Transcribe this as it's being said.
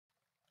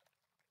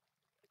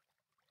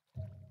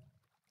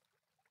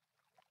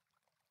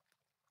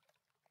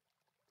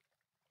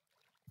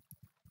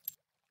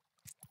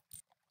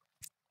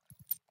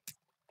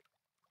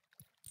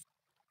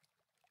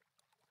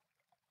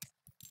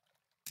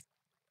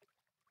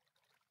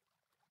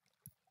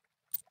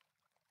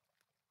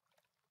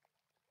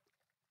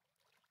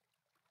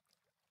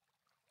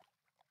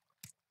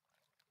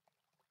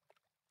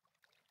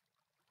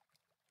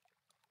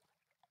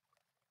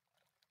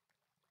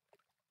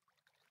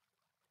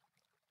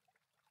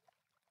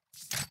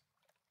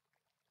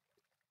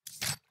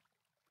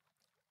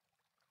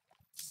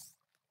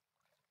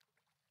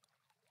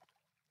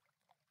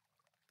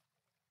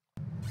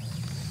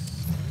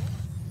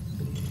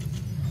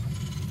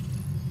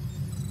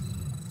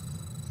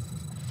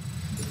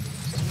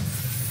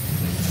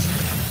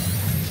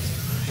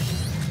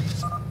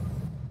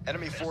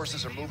Enemy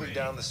forces are moving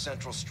down the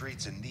central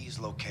streets in these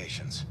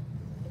locations.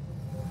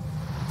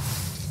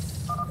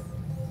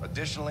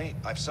 Additionally,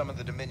 I've summoned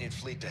the Dominion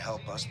fleet to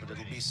help us, but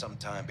it'll be some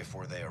time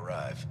before they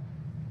arrive.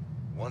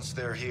 Once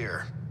they're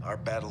here, our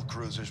battle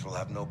cruisers will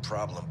have no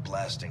problem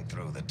blasting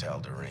through the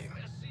Tal'Darim.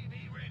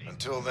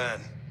 Until then,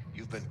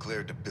 you've been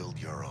cleared to build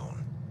your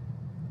own.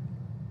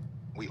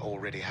 We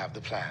already have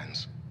the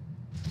plans.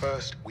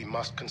 First, we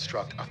must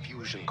construct a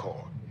fusion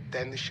core.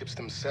 Then the ships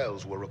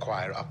themselves will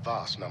require a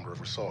vast number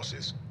of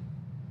resources.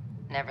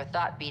 Never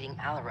thought beating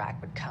Alarak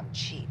would come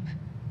cheap.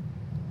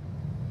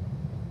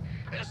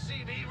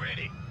 SCV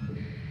ready.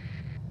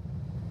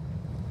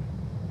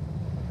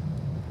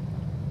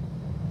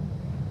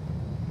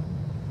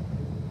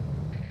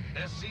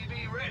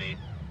 SCV ready.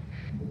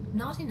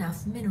 Not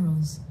enough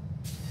minerals.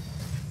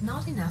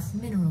 Not enough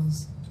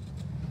minerals.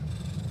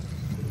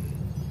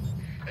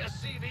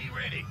 SCV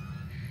ready.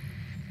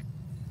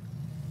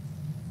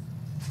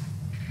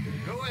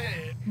 Go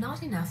ahead.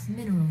 Not enough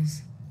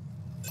minerals.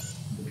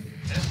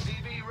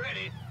 SCV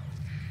ready.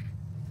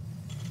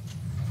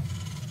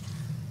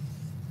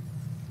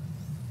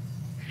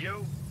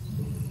 Yo.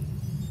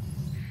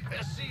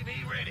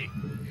 SCV ready.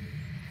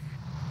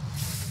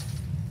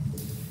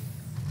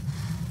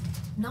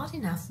 Not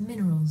enough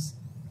minerals.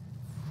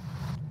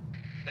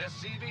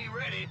 SCV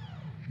ready.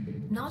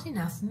 Not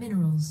enough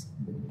minerals.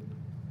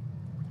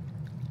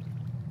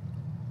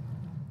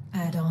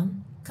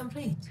 Add-on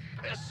complete.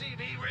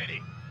 SCV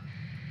ready.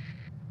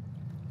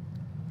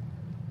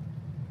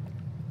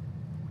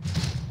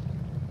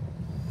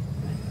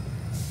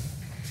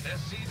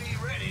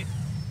 SCV ready.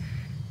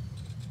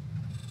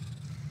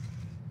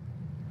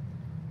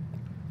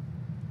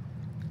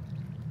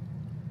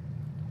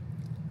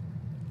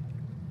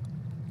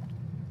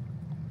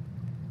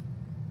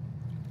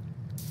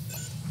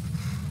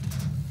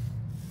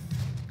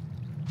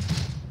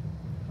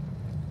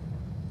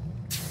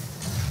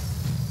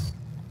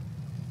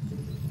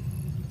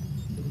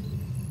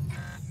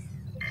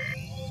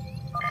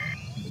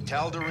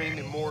 Tal'Darim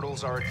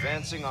Immortals are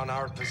advancing on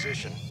our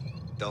position.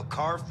 They'll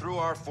carve through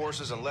our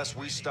forces unless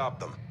we stop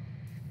them.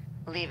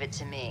 Leave it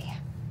to me.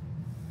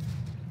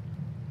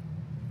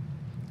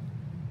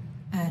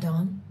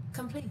 Add-on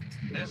complete.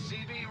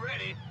 SCV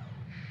ready.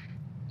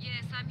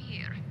 Yes, I'm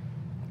here.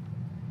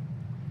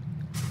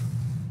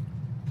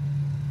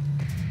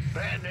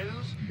 Bad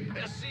news.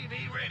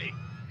 SCV ready.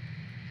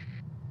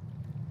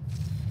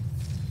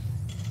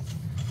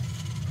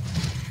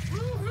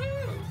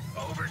 Woohoo!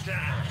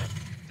 Overtime.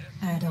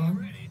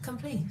 Add-on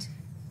complete.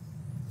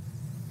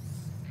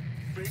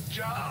 Big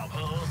job,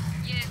 huh?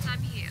 Yes,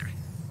 I'm here.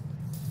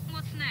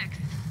 What's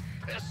next?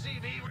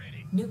 SCV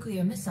ready.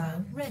 Nuclear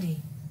missile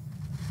ready.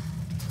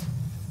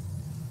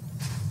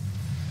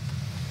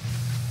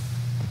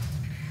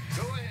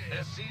 Go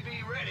ahead.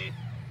 SCV ready.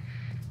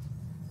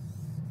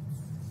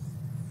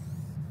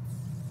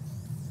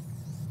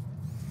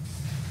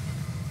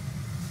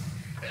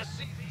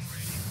 SCV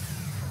ready.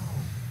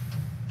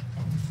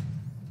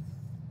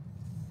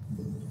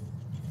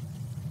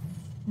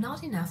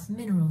 Not enough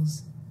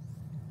minerals.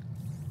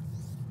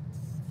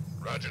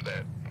 Roger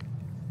that.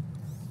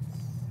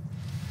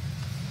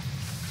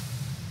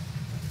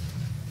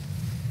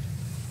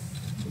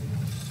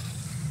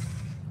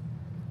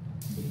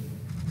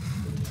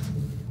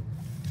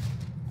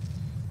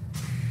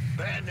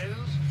 Bad news?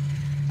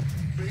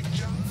 Big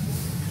job?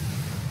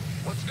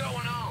 What's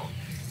going on?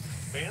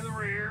 In the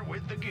rear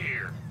with the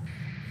gear.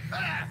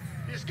 Ah!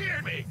 You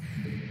scared me!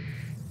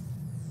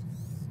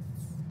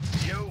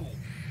 Yo!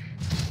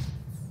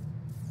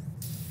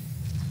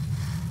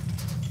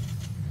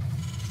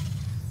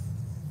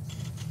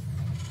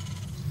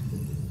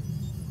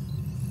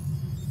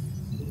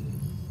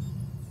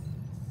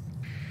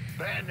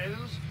 Bad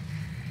news?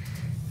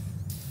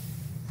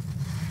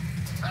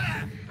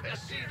 Ah!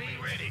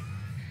 SCV ready.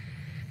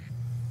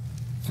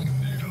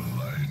 Need a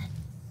line.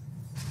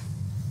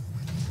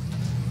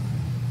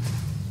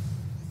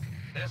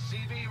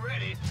 SCV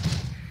ready.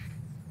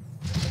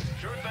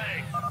 Sure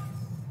thing.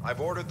 I've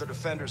ordered the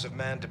defenders of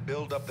Man to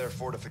build up their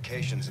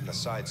fortifications in the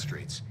side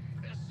streets.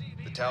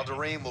 The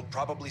Tal'Darim will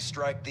probably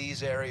strike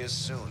these areas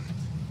soon.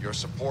 Your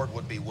support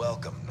would be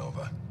welcome,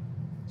 Nova.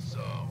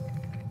 So...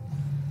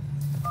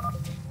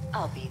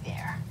 I'll be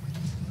there.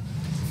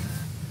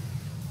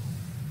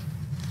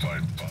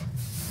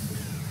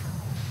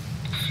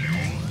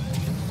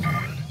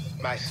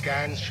 My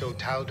scans show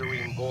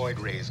Tal'Darim void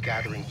rays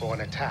gathering for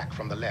an attack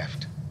from the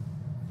left.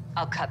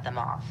 I'll cut them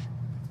off.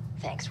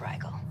 Thanks,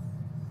 Rigel.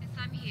 Yes,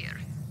 I'm here.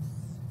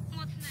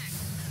 What's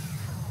next?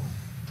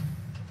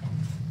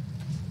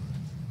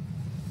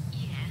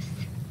 Yes.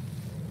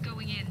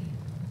 Going in.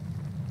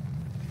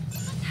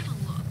 Let's have a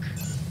look.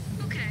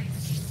 Okay.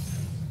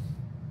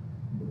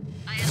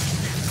 I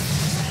understand.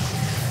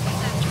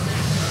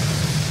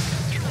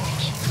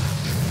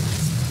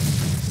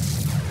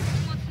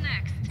 What's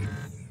next?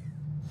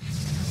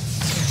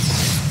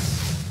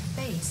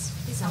 Base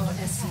is our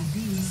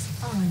SCVs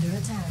are under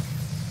attack.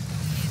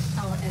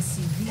 Our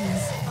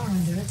SCVs are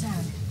under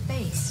attack.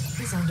 Base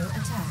is under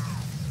attack.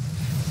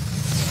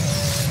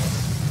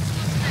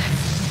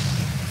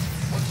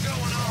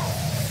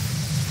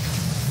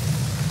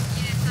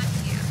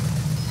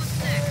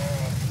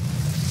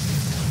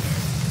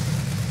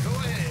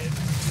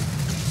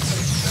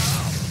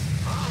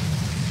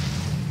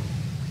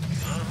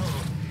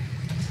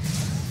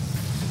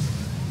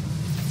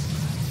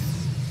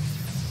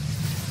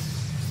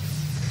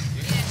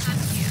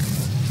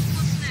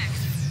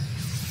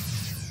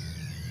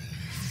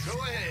 Go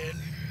ahead.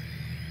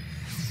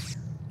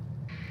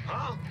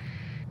 Huh?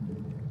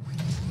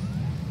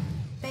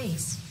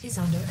 Base is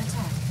under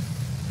attack.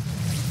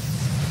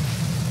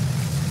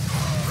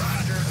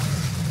 Roger.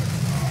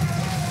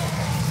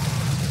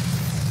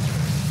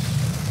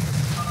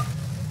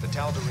 The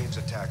Tal'Darim's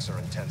attacks are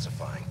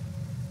intensifying.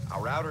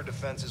 Our outer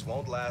defenses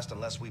won't last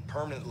unless we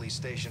permanently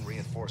station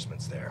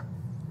reinforcements there.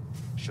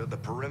 Should the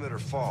perimeter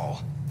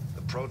fall,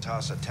 the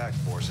Protoss attack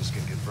forces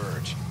can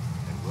converge,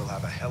 and we'll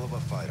have a hell of a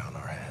fight on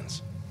our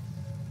hands.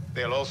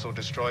 They'll also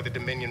destroy the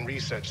Dominion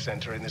Research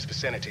Center in this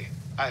vicinity.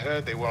 I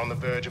heard they were on the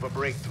verge of a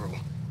breakthrough.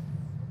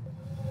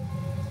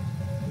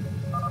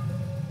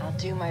 I'll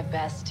do my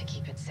best to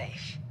keep it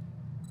safe.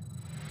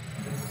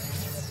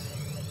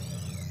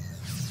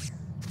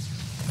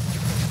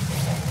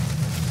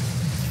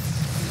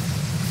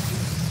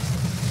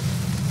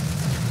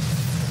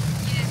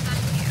 Yes,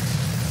 I'm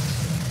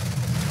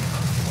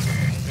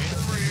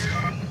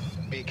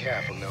here. Be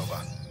careful,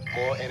 Nova.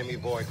 More enemy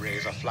void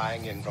rays are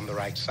flying in from the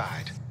right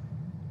side.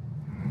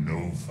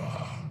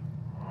 Nova,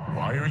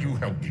 why are you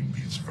helping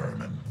these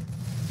vermin?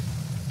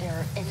 There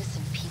are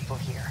innocent people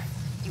here.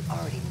 You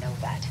already know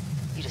that.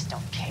 You just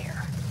don't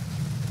care.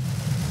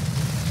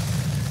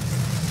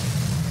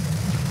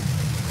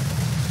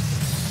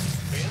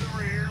 In the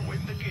rear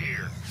with the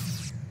gear.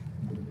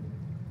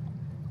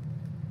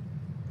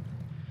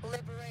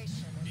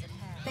 Liberation is at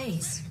hand.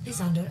 Base is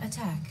under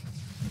attack.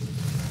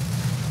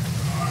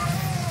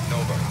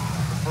 Nova,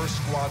 the first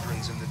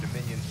squadrons in the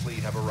Dominion fleet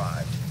have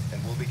arrived,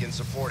 and will begin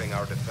supporting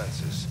our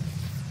defenses.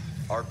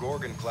 Our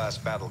Gorgon-class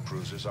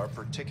battlecruisers are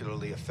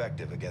particularly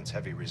effective against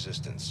heavy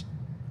resistance.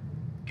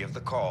 Give the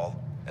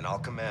call, and I'll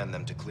command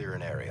them to clear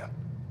an area.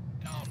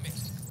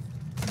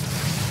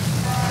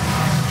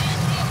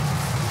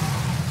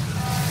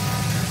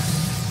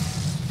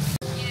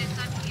 Yes,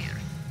 I'm here.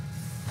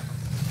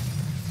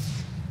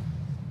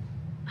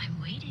 I'm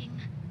waiting.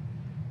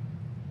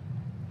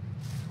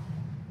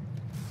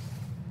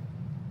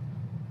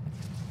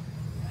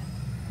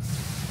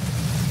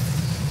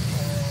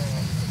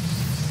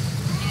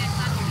 Yes,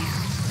 I'm here.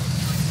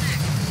 What's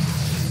next?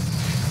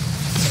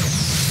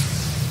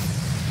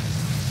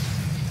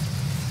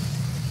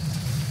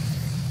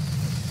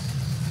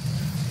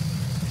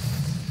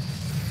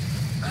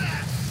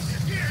 You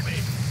scared me.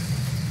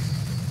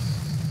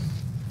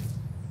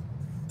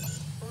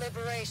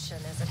 Liberation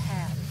is at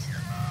hand.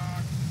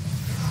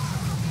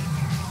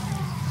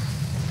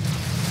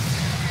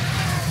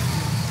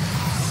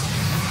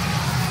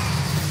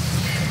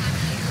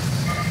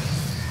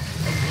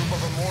 A group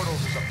of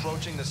immortals is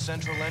approaching the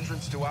central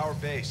entrance to our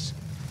base.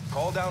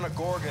 Call down a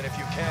Gorgon if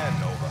you can,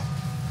 Nova.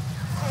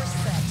 Course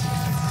set.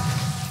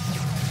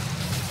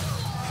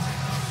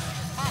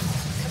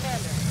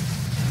 Commander.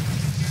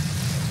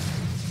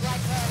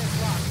 Right plan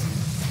is locked.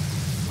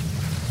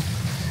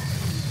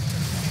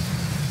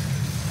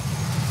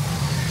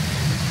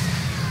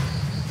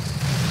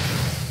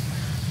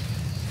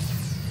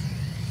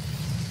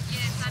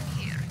 Yes, I'm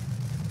here.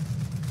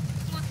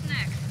 What's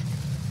next?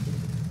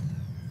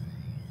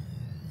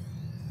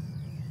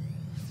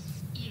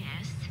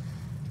 Yes.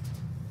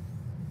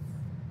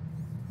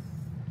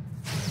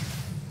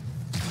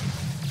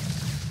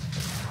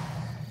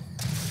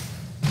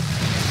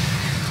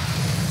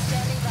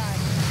 Standing by.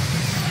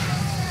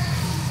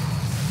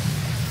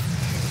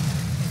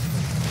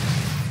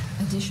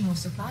 Additional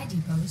supply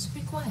depots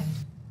required.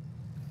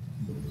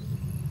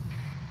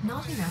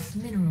 Not enough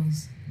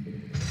minerals.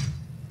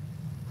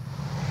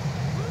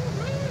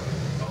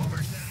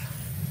 Overtime.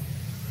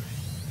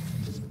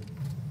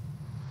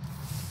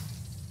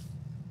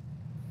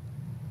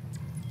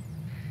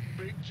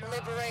 Big job.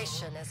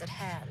 Liberation is at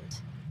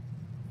hand.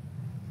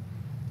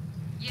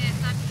 Yes,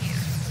 I'm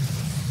here.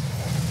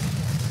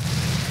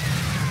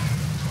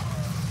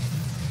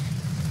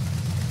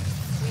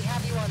 We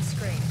have you on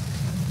screen.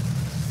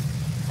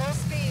 Full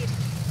speed.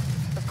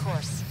 Of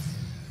course.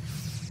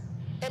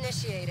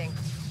 Initiating.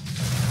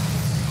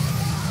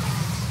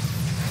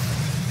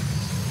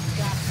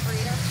 Got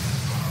freedom?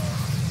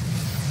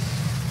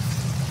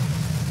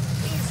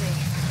 Easy.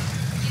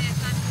 Yes,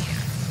 I'm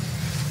here.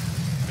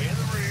 In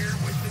the rear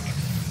with the gear.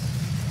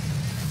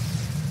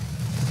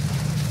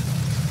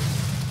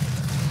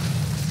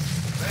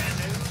 Bad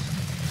news.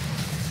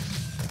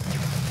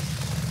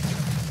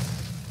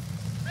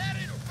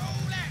 Ready to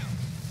roll out.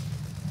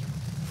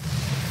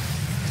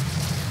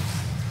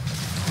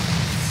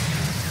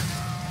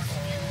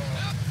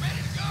 Up,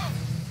 ready to go.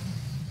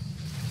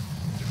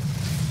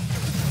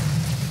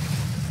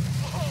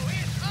 Oh,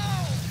 it's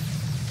on.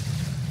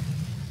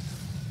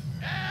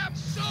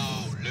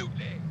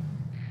 Absolutely.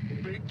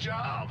 Big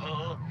job,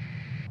 huh?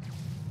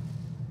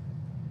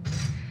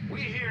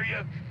 We hear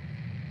you.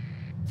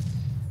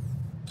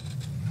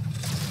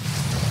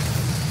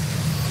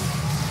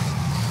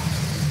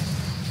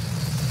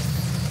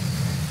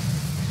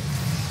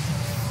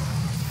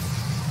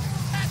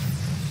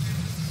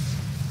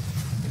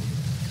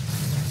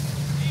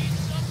 Need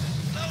something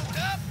to load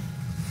up?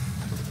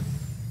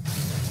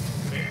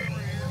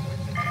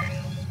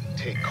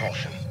 Take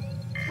caution.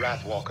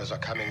 Wrathwalkers are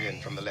coming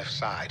in from the left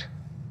side.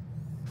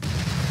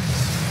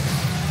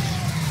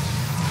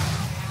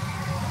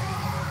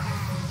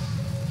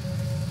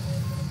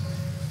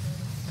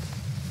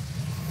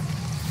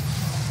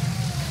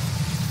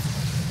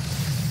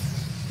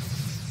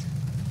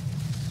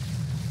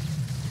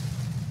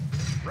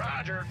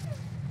 Roger.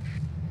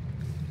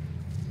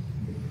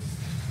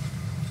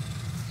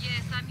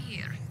 Yes, I'm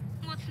here.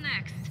 What's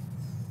next?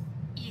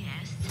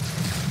 Yes.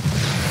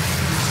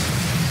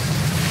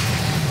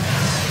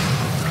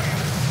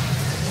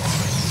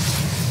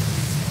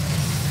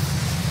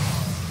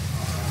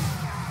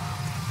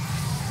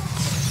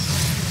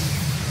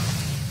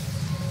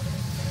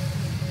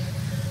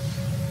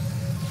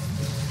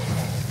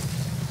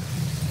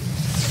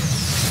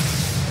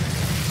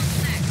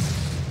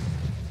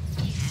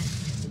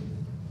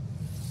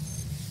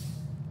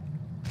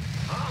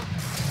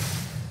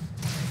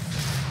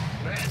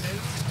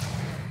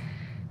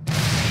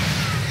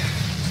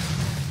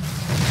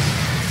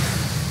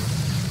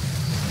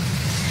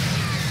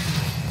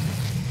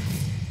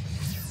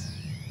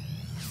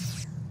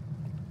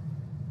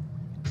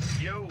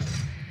 Yo.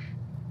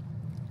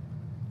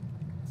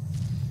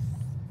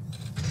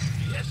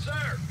 Yes,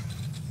 sir.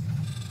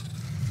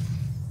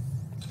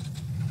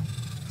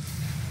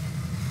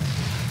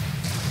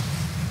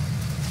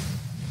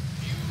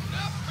 Fueled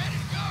up, ready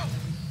to go.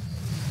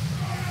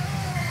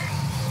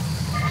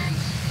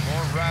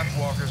 More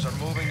Wrathwalkers are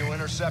moving to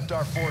intercept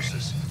our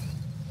forces.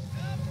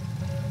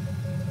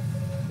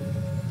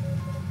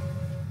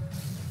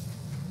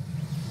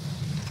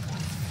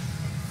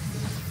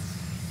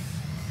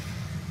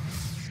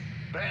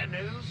 Bad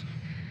news.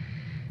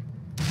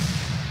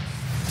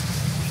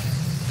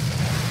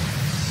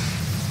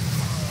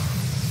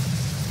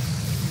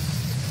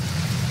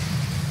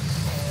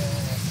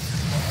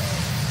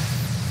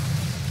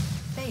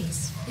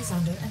 Base is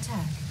under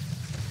attack.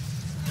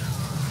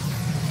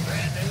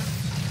 Bad news.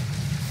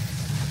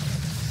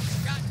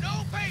 Got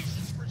no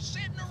patience for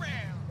sitting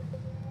around.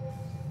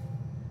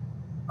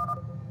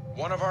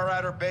 One of our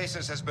outer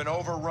bases has been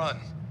overrun.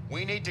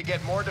 We need to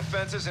get more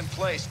defenses in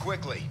place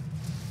quickly.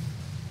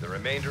 The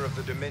remainder of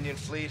the Dominion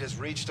fleet has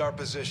reached our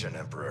position,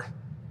 Emperor.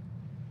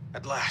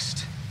 At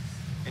last.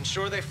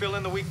 Ensure they fill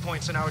in the weak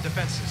points in our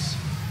defenses.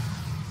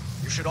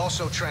 You should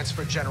also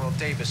transfer General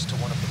Davis to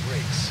one of the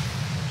brigs.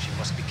 She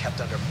must be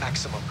kept under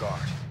maximum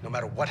guard, no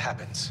matter what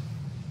happens.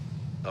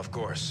 Of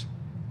course.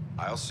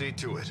 I'll see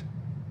to it.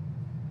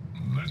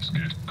 Let's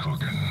get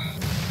cooking.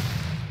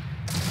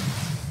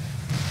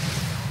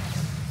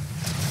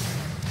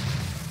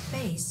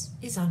 Base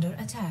is under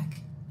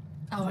attack.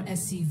 Our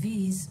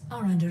SCVs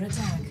are under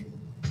attack.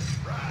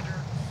 Roger.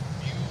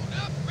 Fueled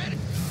up, ready.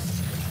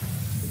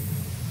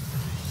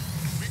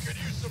 We could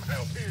use some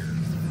help here.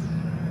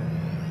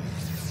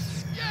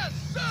 Yes,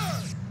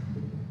 sir.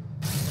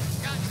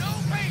 Got no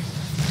patience.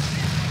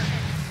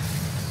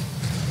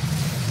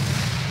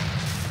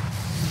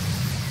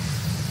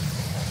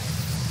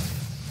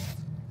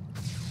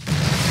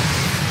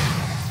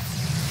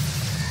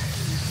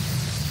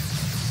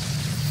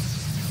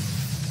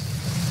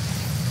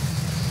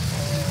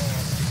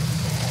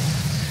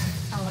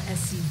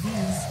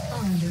 SCVs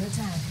are under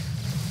attack.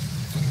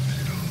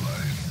 Need a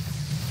light.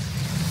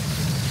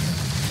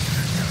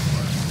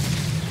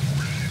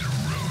 Ready to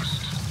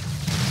roast.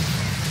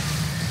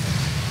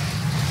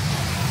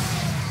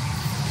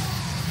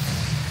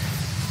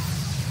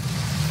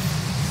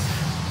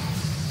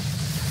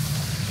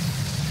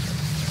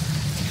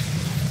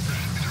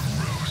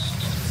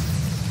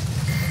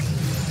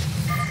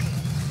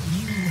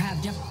 You have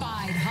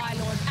defied High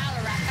Lord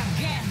Alarak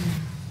again!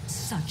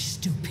 Such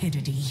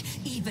stupidity,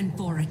 even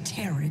for a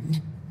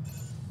Terran.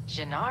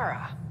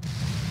 Janara.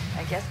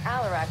 I guess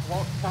Alarak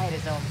won't fight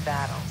his own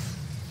battles.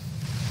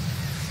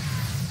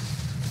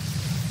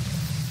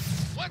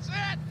 What's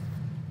that?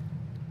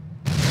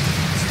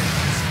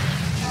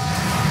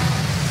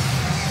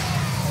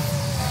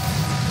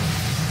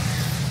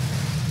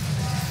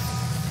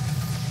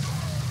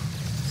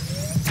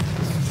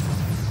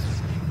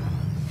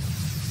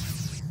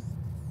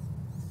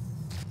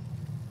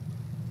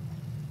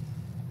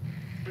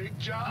 Big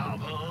job,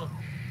 huh?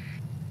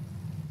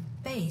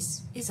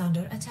 Base is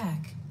under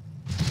attack.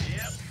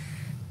 Yep.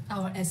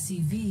 Our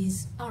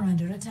SCVs are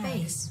under attack.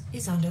 Base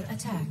is under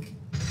attack.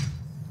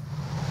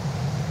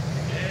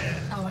 Yeah.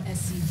 Our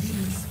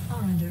SCVs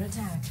are under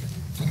attack.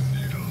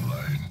 Need a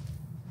light.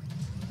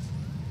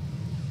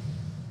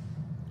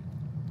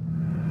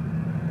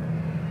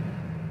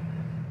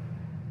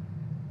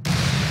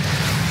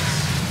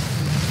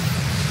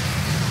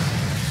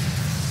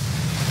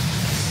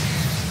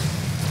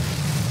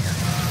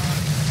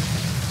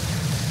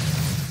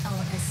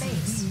 Our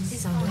SCVs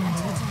is under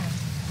attack.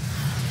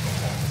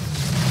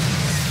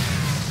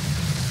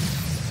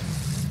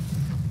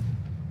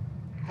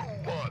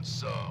 Who wants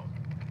some?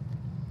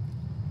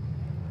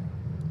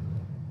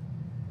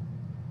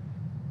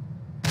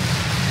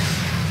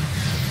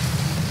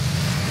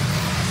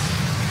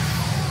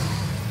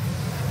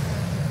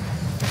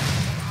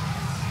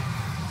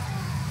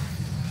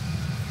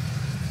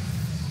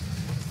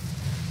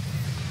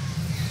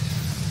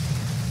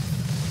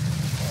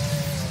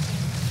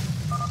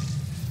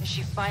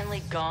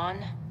 finally gone?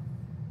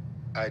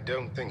 I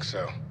don't think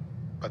so.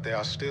 But there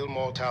are still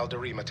more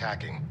Tal'Darim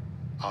attacking.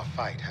 Our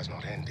fight has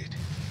not ended.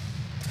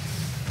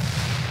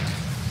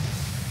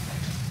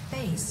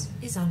 Base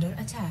is under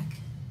attack.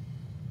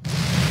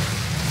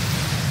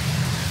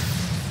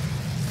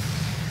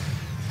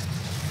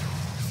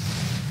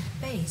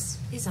 Base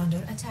is under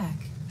attack.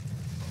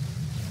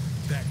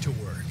 Back to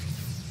work.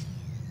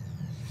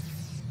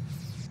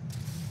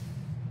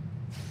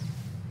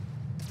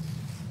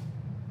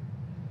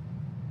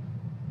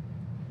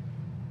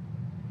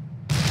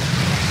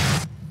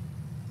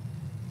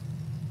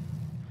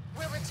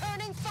 We're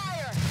returning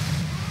fire!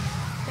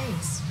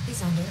 Base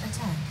is under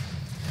attack.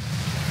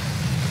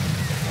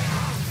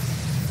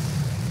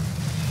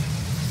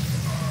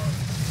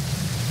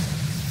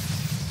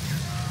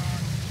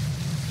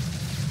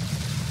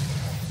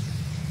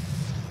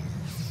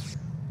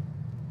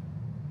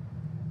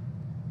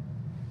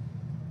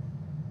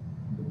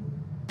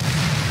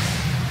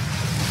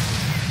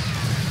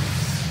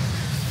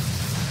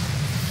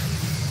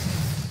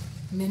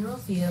 Mineral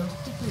field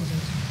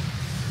depleted.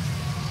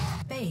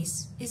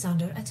 Base is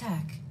under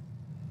attack.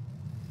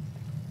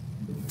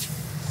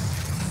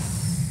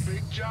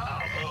 Big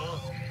job,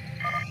 huh?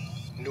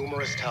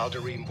 Numerous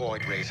Tal'Darim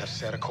void rays have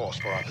set a course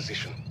for our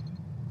position.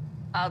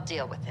 I'll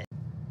deal with it.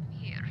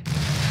 Here.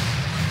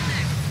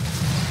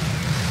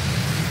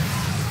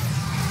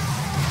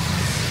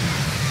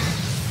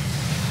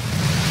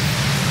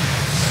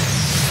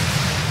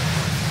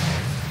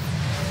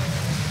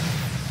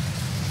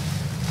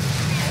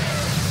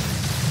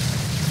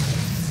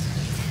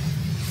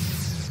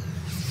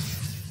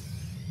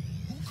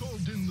 Who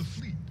called in the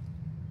fleet?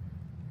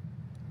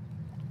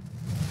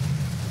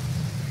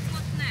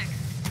 What's next?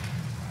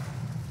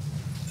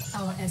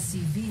 Our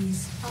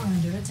SCVs are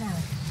under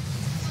attack.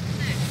 What's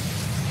next?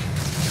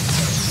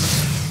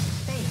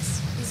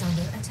 Base is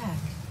under attack.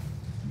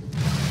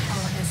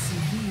 Our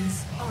SCVs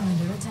are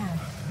under attack.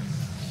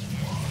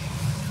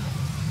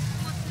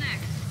 What's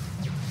next?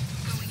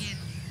 Going in.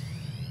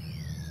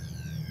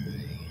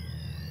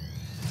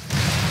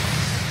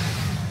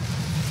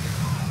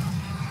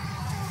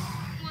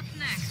 What's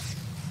next?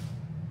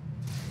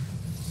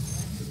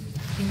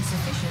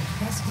 Insufficient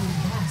rescue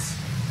gas.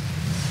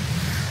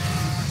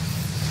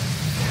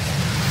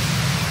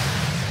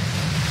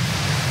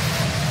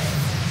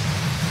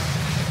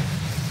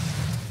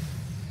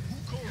 Who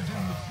called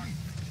in the fleet?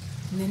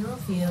 Mineral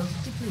field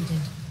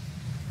depleted.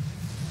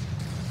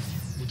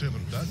 Whatever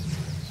that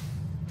means.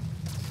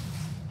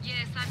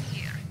 Yes, I'm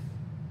here.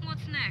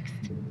 What's next?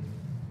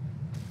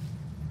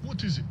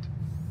 What is it?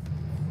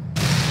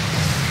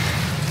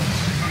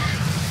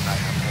 I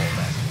have all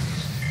that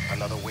news.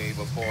 Another wave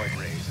of void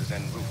rays is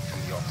en route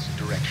from the opposite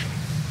direction.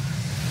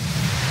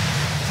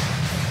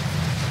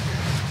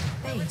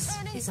 Base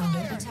is under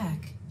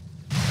attack.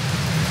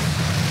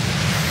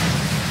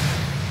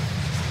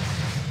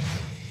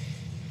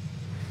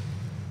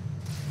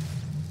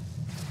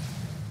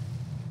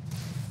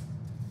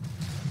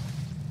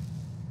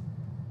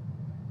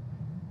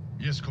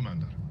 Yes,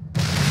 Commander.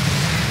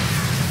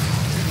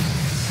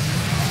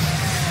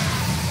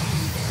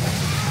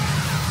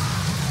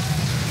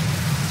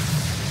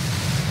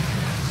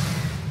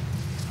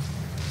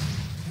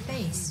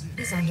 Base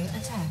is under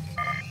attack.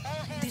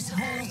 This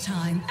whole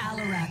time,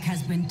 Alarak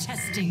has been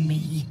testing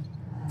me.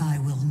 I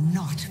will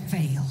not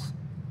fail.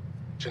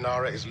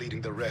 Janara is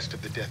leading the rest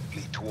of the Death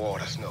Fleet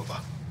toward us,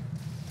 Nova.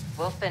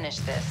 We'll finish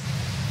this,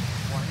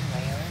 one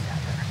way or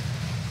another.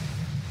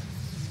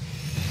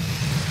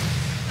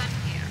 I'm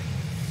here.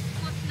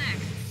 What's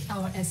next?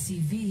 Our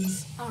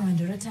SCVs are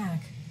under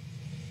attack.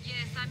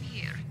 Yes, I'm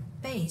here.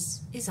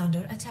 Base is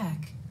under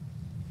attack.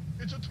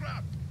 It's a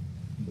trap.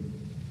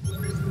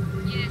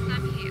 Yes,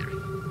 I'm here.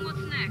 What's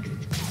next?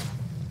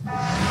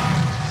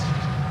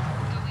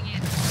 Going in.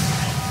 Yes,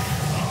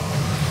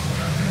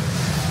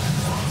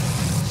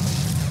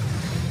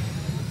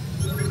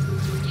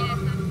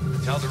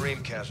 I'm...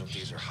 Tal'Darim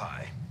casualties are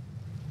high.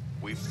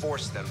 We've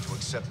forced them to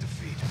accept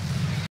defeat.